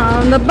 Getting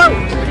on the boat.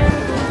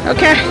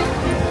 Okay.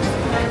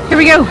 Here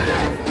we go.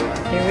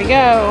 Here we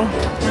go.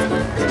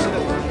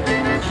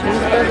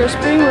 Cheeseburger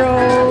spring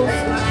rolls.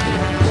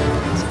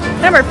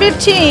 Number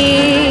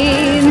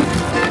 15.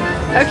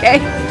 Okay.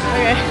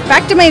 Okay.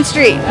 Back to Main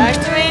Street. Back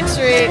to Main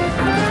Street.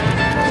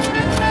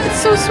 It's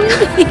so sweet.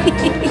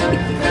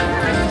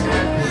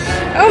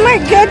 Oh my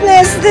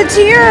goodness, the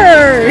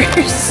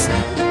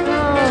tears.